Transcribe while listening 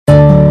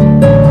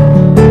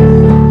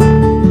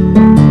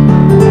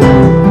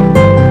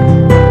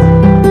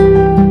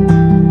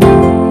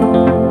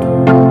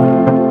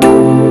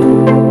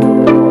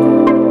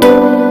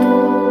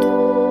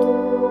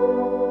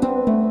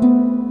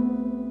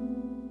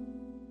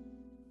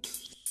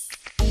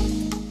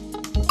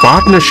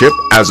Partnership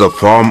as a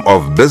form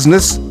of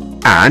business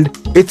and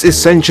its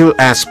essential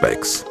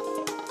aspects.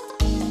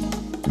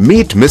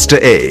 Meet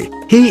Mr. A.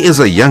 He is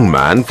a young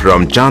man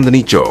from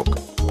Chandni Chowk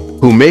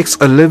who makes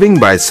a living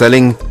by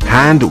selling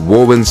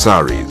hand-woven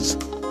saris.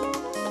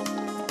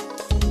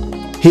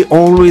 He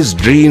always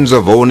dreams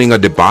of owning a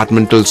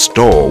departmental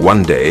store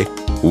one day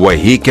where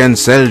he can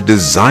sell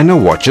designer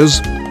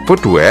watches,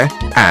 footwear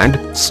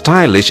and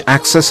stylish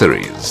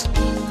accessories.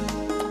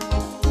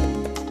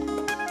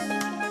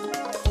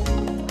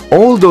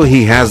 Although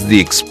he has the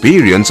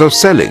experience of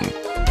selling,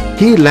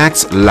 he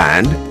lacks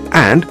land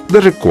and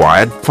the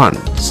required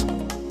funds.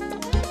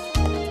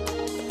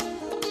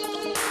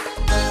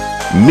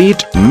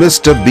 Meet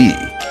Mr. B.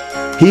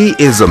 He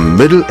is a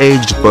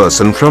middle-aged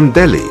person from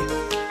Delhi,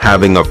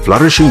 having a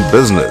flourishing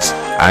business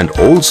and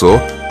also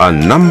a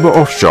number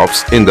of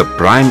shops in the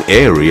prime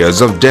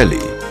areas of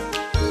Delhi.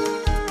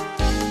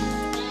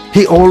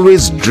 He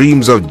always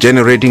dreams of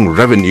generating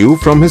revenue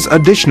from his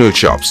additional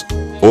shops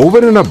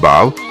over and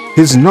above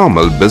his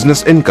normal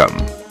business income.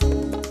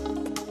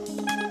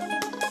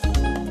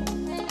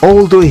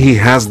 Although he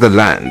has the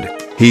land,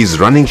 he is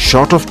running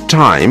short of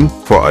time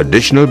for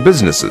additional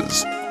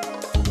businesses.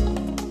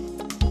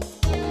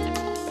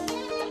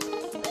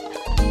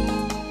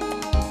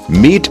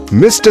 Meet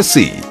Mr.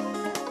 C.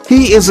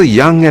 He is a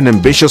young and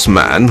ambitious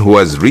man who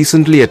has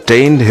recently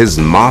attained his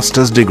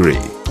master's degree.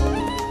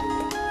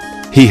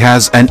 He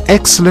has an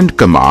excellent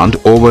command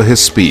over his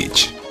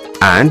speech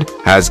and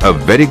has a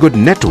very good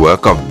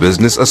network of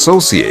business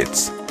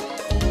associates.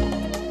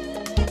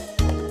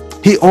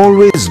 He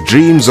always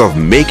dreams of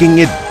making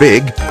it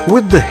big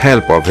with the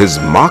help of his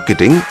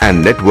marketing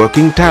and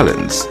networking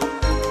talents.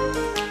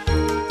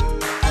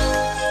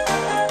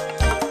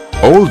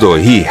 Although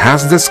he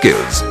has the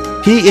skills,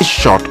 he is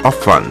short of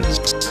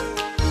funds.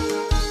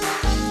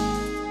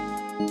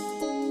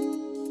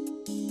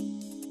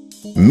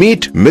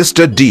 Meet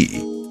Mr.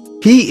 D.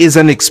 He is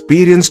an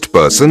experienced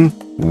person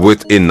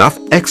with enough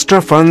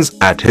extra funds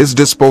at his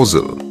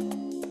disposal.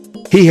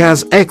 He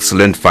has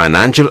excellent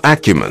financial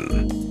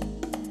acumen.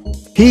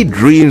 He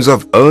dreams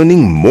of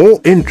earning more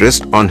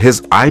interest on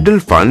his idle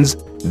funds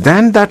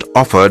than that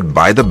offered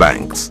by the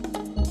banks.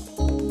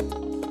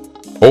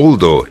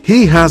 Although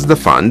he has the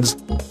funds,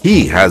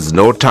 he has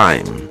no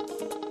time.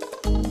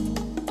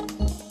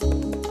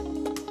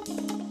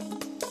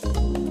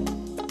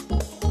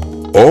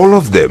 All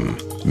of them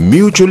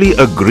mutually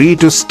agree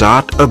to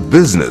start a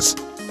business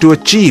to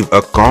achieve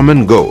a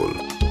common goal,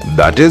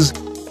 that is,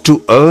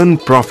 to earn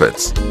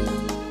profits.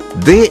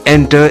 They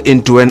enter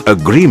into an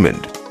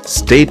agreement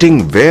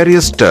stating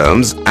various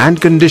terms and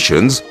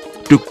conditions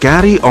to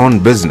carry on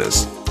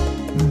business.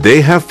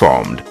 They have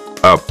formed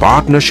a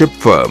partnership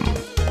firm.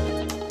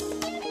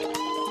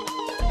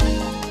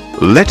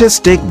 Let us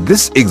take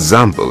this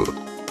example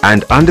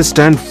and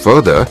understand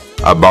further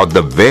about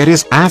the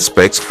various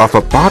aspects of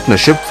a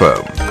partnership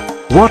firm.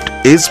 What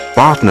is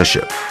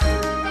partnership?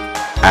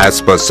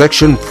 As per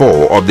Section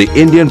 4 of the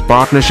Indian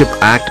Partnership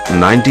Act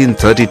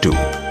 1932,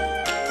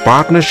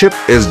 partnership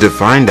is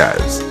defined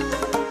as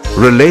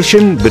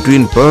relation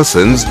between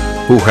persons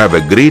who have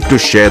agreed to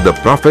share the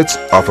profits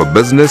of a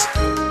business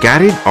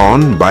carried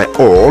on by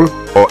all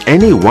or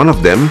any one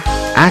of them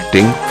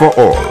acting for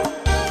all.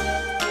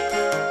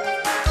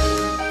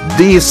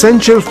 The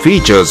essential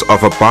features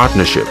of a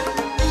partnership.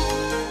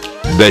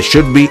 There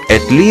should be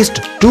at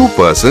least two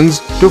persons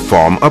to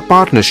form a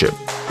partnership.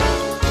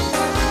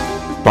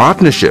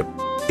 Partnership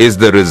is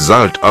the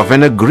result of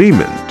an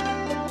agreement.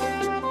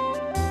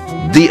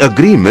 The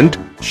agreement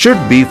should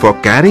be for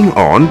carrying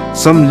on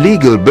some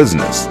legal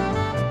business.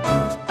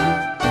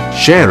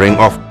 Sharing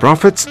of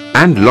profits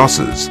and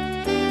losses,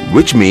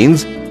 which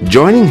means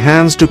joining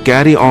hands to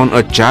carry on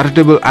a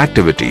charitable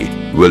activity,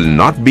 will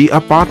not be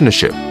a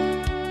partnership.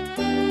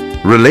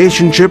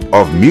 Relationship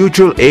of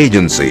mutual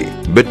agency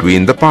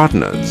between the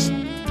partners.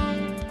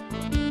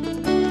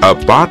 A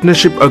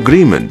partnership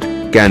agreement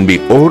can be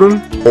oral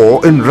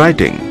or in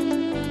writing.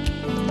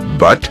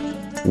 But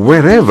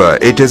wherever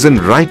it is in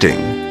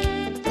writing,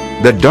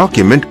 the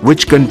document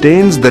which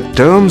contains the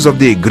terms of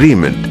the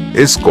agreement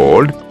is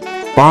called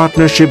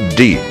partnership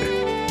deed.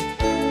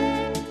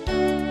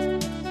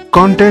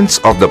 Contents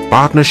of the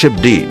partnership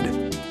deed.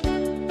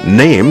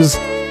 Names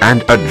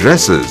and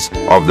addresses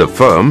of the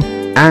firm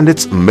and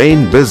its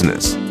main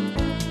business.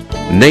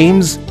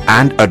 Names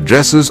and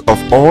addresses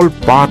of all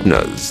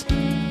partners.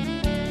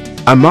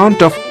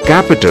 Amount of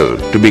capital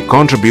to be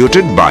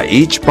contributed by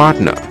each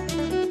partner.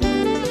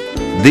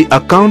 The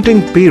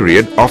accounting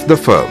period of the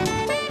firm.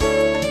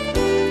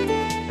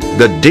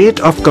 The date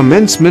of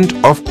commencement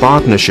of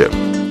partnership.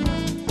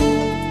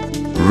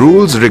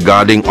 Rules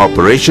regarding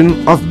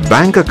operation of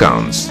bank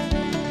accounts.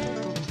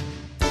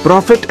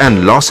 Profit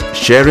and loss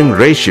sharing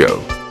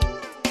ratio.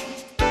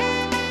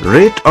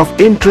 Rate of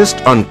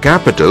interest on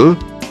capital,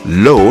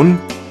 loan,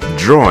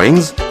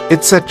 drawings,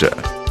 etc.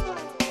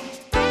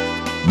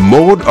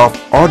 Mode of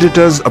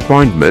auditor's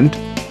appointment,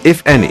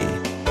 if any.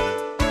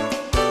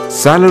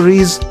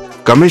 Salaries,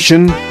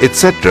 commission,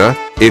 etc.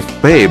 if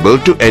payable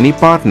to any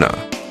partner.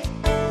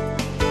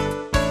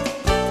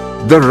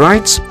 The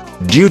rights,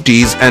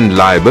 duties and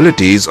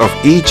liabilities of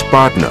each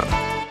partner.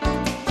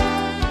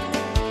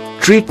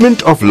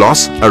 Treatment of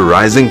loss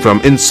arising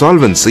from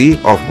insolvency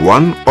of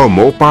one or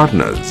more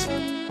partners.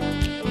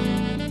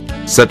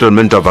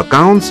 Settlement of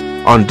accounts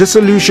on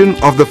dissolution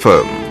of the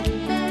firm.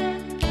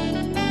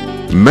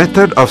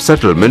 Method of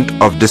settlement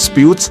of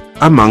disputes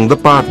among the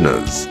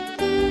partners.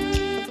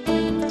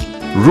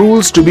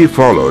 Rules to be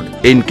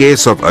followed in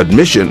case of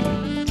admission,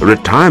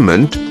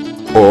 retirement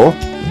or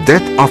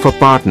death of a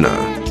partner,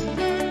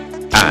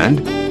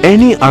 and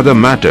any other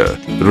matter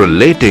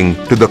relating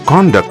to the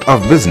conduct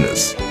of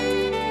business.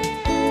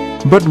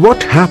 But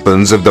what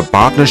happens if the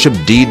partnership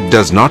deed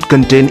does not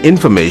contain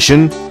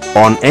information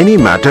on any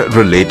matter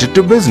related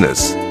to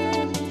business?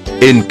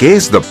 In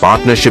case the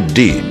partnership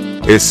deed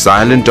is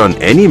silent on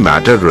any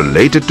matter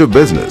related to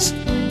business,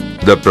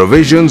 the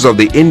provisions of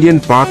the Indian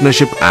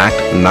Partnership Act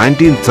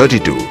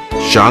 1932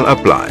 shall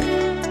apply.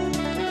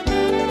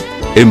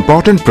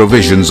 Important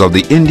provisions of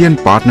the Indian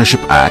Partnership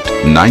Act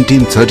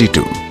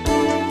 1932.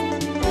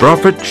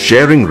 Profit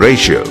sharing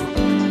ratio.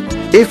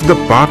 If the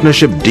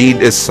partnership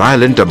deed is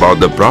silent about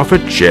the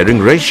profit sharing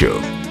ratio,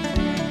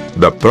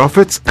 the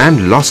profits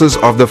and losses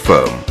of the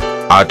firm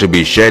are to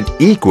be shared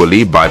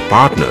equally by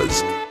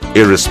partners,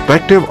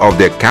 irrespective of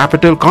their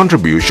capital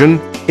contribution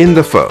in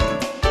the firm.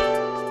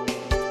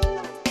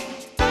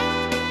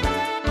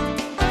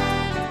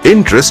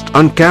 Interest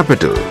on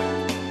capital.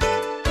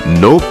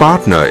 No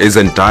partner is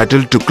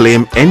entitled to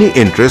claim any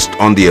interest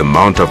on the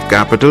amount of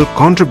capital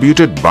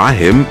contributed by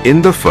him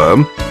in the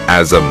firm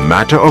as a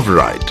matter of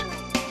right.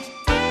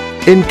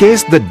 In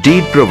case the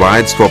deed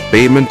provides for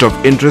payment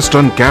of interest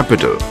on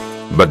capital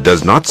but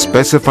does not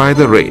specify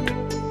the rate,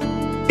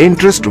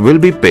 interest will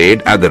be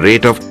paid at the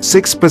rate of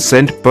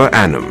 6% per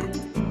annum.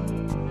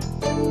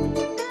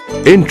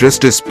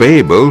 Interest is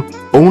payable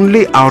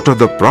only out of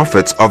the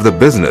profits of the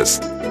business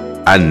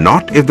and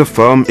not if the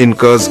firm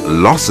incurs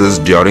losses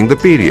during the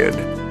period.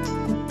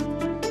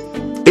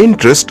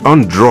 Interest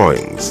on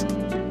drawings.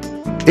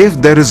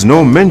 If there is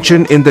no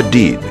mention in the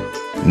deed,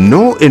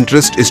 no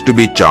interest is to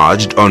be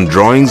charged on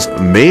drawings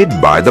made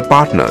by the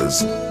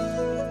partners.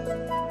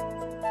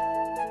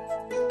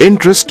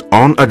 Interest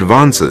on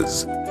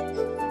advances.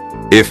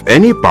 If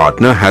any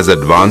partner has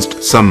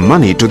advanced some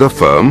money to the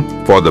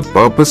firm for the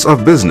purpose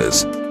of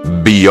business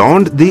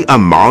beyond the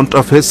amount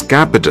of his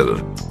capital,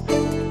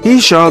 he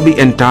shall be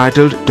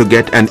entitled to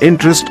get an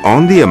interest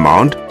on the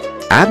amount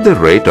at the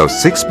rate of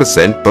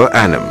 6% per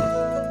annum.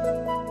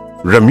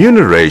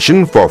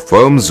 Remuneration for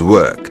firm's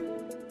work.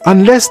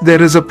 Unless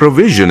there is a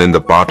provision in the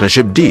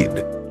partnership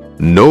deed,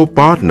 no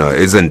partner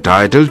is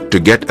entitled to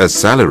get a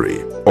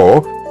salary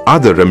or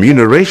other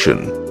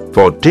remuneration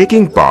for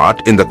taking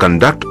part in the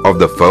conduct of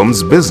the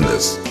firm's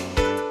business.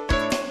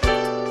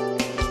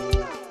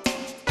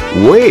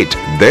 Wait,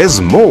 there's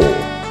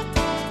more.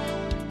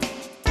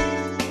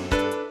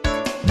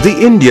 The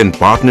Indian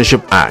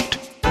Partnership Act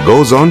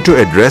goes on to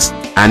address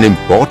an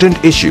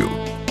important issue.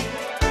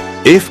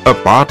 If a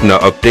partner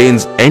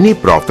obtains any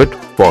profit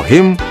for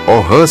him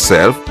or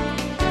herself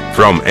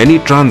from any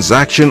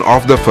transaction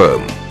of the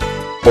firm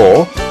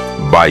or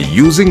by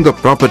using the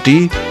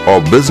property or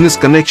business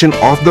connection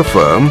of the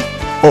firm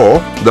or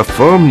the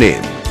firm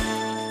name,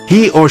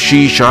 he or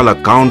she shall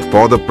account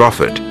for the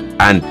profit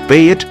and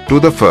pay it to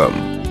the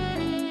firm.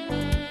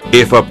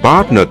 If a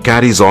partner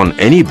carries on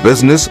any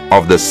business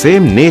of the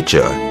same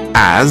nature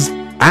as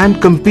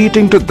and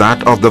competing to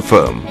that of the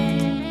firm,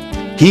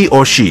 he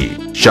or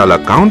she shall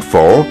account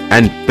for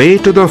and pay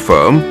to the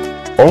firm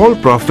all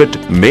profit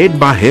made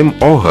by him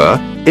or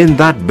her in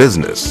that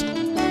business.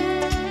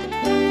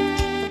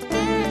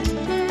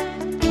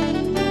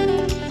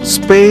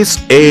 Space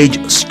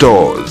age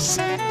stores.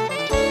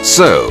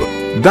 So,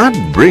 that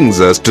brings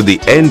us to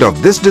the end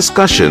of this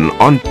discussion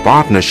on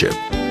partnership.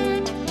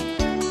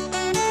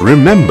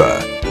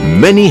 Remember,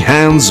 many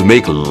hands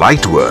make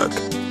light work.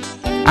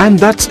 And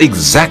that's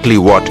exactly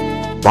what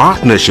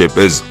partnership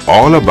is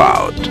all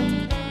about.